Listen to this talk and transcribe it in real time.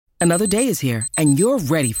Another day is here, and you're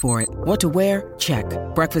ready for it. What to wear? Check.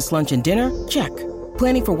 Breakfast, lunch, and dinner? Check.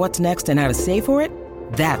 Planning for what's next and how to save for it?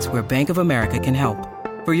 That's where Bank of America can help.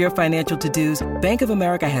 For your financial to-dos, Bank of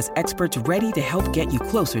America has experts ready to help get you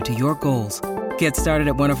closer to your goals. Get started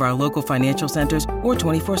at one of our local financial centers or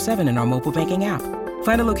 24/7 in our mobile banking app.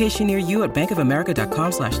 Find a location near you at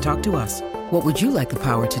bankofamerica.com/talktous. What would you like the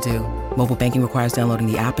power to do? Mobile banking requires downloading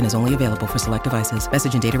the app and is only available for select devices.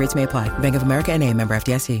 Message and data rates may apply. Bank of America N.A., member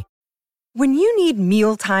FDIC. When you need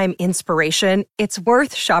mealtime inspiration, it's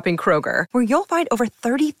worth shopping Kroger, where you'll find over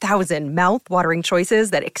 30,000 mouth-watering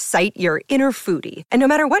choices that excite your inner foodie. And no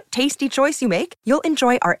matter what tasty choice you make, you'll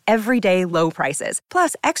enjoy our everyday low prices,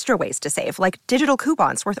 plus extra ways to save, like digital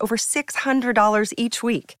coupons worth over $600 each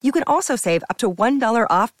week. You can also save up to $1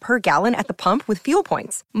 off per gallon at the pump with fuel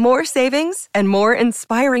points. More savings and more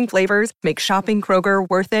inspiring flavors make shopping Kroger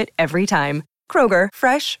worth it every time. Kroger,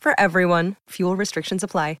 fresh for everyone. Fuel restrictions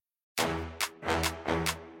apply.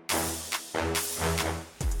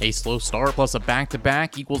 A slow start plus a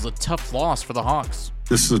back-to-back equals a tough loss for the Hawks.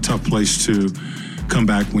 This is a tough place to come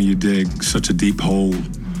back when you dig such a deep hole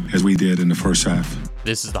as we did in the first half.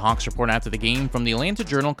 This is the Hawks Report after the game from the Atlanta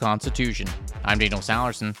Journal-Constitution. I'm Daniel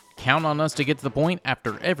Sallerson. Count on us to get to the point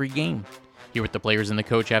after every game. Hear what the players and the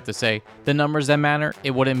coach have to say, the numbers that matter,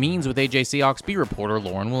 and what it means with AJC Hawks beat reporter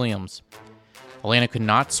Lauren Williams. Atlanta could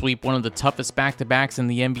not sweep one of the toughest back-to-backs in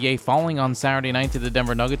the NBA, falling on Saturday night to the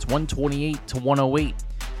Denver Nuggets 128-108.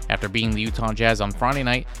 After beating the Utah Jazz on Friday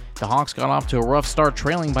night, the Hawks got off to a rough start,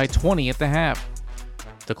 trailing by 20 at the half.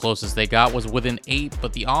 The closest they got was within 8,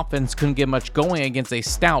 but the offense couldn't get much going against a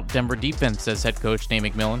stout Denver defense, says head coach Nate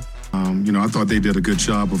McMillan. I thought they did a good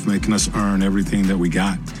job of making us earn everything that we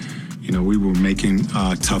got. We were making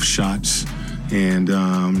tough shots, and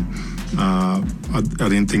I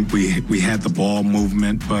didn't think we had the ball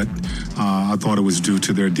movement, but I thought it was due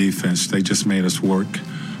to their defense. They just made us work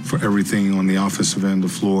for everything on the offensive end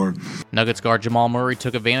of the floor. Nuggets guard Jamal Murray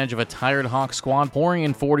took advantage of a tired Hawks squad, pouring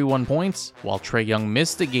in 41 points, while Trae Young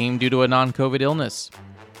missed the game due to a non-COVID illness.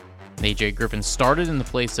 AJ Griffin started in the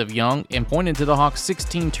place of Young and pointed to the Hawks'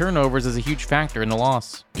 16 turnovers as a huge factor in the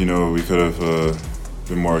loss. We could have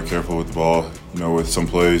been more careful with the ball, with some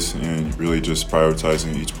plays and really just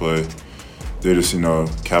prioritizing each play. They just,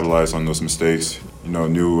 capitalized on those mistakes,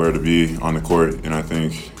 knew where to be on the court, and I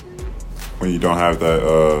think when you don't have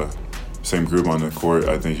that same group on the court,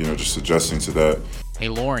 I think, just adjusting to that. Hey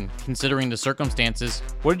Lauren, considering the circumstances,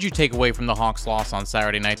 what did you take away from the Hawks' loss on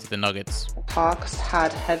Saturday night to the Nuggets? Hawks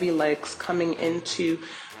had heavy legs coming into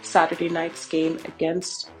Saturday night's game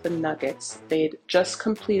against the Nuggets. They'd just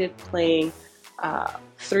completed playing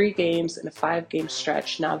 3 games in a 5-game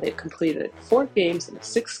stretch. Now they've completed 4 games in a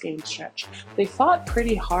 6-game stretch. They fought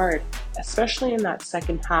pretty hard, especially in that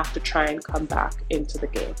second half, to try and come back into the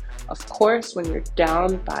game. Of course, when you're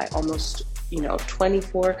down by almost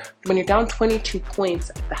 24, when you're down 22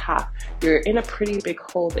 points at the half, you're in a pretty big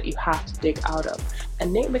hole that you have to dig out of.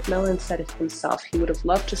 And Nate McMillan said it himself. He would have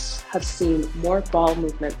loved to have seen more ball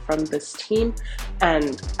movement from this team,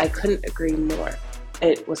 and I couldn't agree more.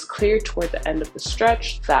 It was clear toward the end of the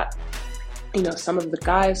stretch that some of the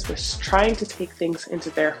guys were trying to take things into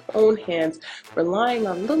their own hands, relying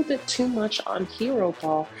a little bit too much on hero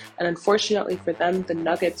ball. And unfortunately for them, the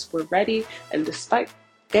Nuggets were ready. And despite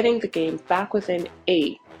getting the game back within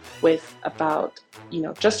 8 with about,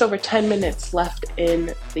 just over 10 minutes left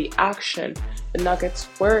in the action, the Nuggets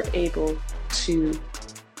were able to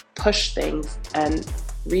push things and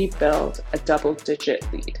rebuild a double-digit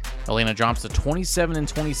lead. Atlanta drops to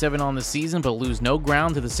 27-27 on the season, but lose no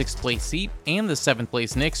ground to the 6th-place Heat and the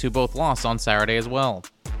 7th-place Knicks, who both lost on Saturday as well.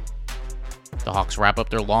 The Hawks wrap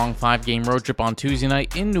up their long 5-game road trip on Tuesday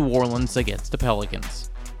night in New Orleans against the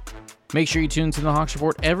Pelicans. Make sure you tune into the Hawks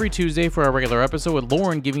Report every Tuesday for our regular episode with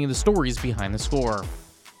Lauren giving you the stories behind the score.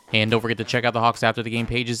 And don't forget to check out the Hawks After the Game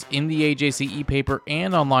pages in the AJC e-paper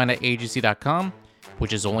and online at ajc.com,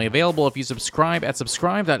 which is only available if you subscribe at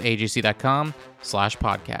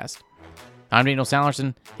subscribe.ajc.com/podcast. I'm Daniel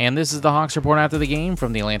Sallerson, and this is the Hawks Report after the game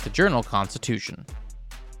from the Atlanta Journal-Constitution.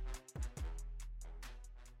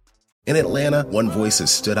 In Atlanta, one voice has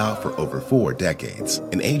stood out for over 4 decades.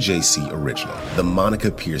 An AJC original, The Monica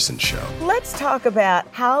Pearson Show. Let's talk about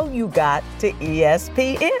how you got to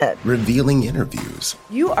ESPN. Revealing interviews.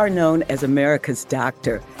 You are known as America's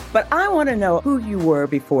doctor, but I want to know who you were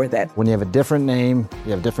before that. When you have a different name,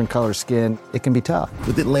 you have different color skin, it can be tough.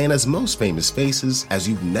 With Atlanta's most famous faces as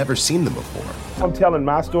you've never seen them before. I'm telling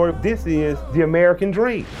my story. This is the American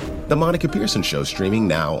dream. The Monica Pearson Show, streaming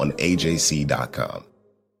now on AJC.com.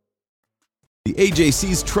 The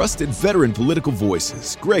AJC's trusted veteran political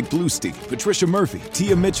voices, Greg Bluestein, Patricia Murphy,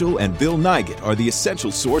 Tia Mitchell, and Bill Nygut, are the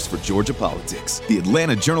essential source for Georgia politics. The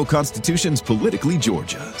Atlanta Journal-Constitution's Politically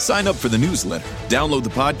Georgia. Sign up for the newsletter, download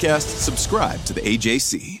the podcast, subscribe to the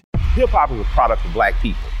AJC. Hip-hop is a product of black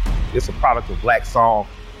people. It's a product of black song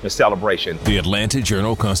and celebration. The Atlanta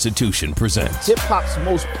Journal-Constitution presents hip-hop's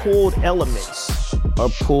most pulled elements are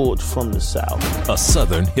pulled from the South. A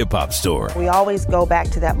Southern hip-hop story. We always go back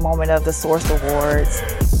to that moment of the Source Awards.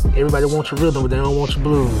 Everybody wants your rhythm, but they don't want your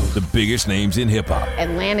blues. The biggest names in hip-hop.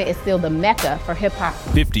 Atlanta is still the mecca for hip-hop.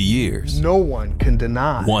 50 years. No one can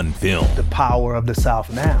deny one film. The power of the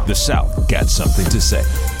South now. The South got something to say.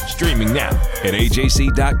 Streaming now at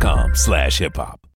ajc.com/hiphop.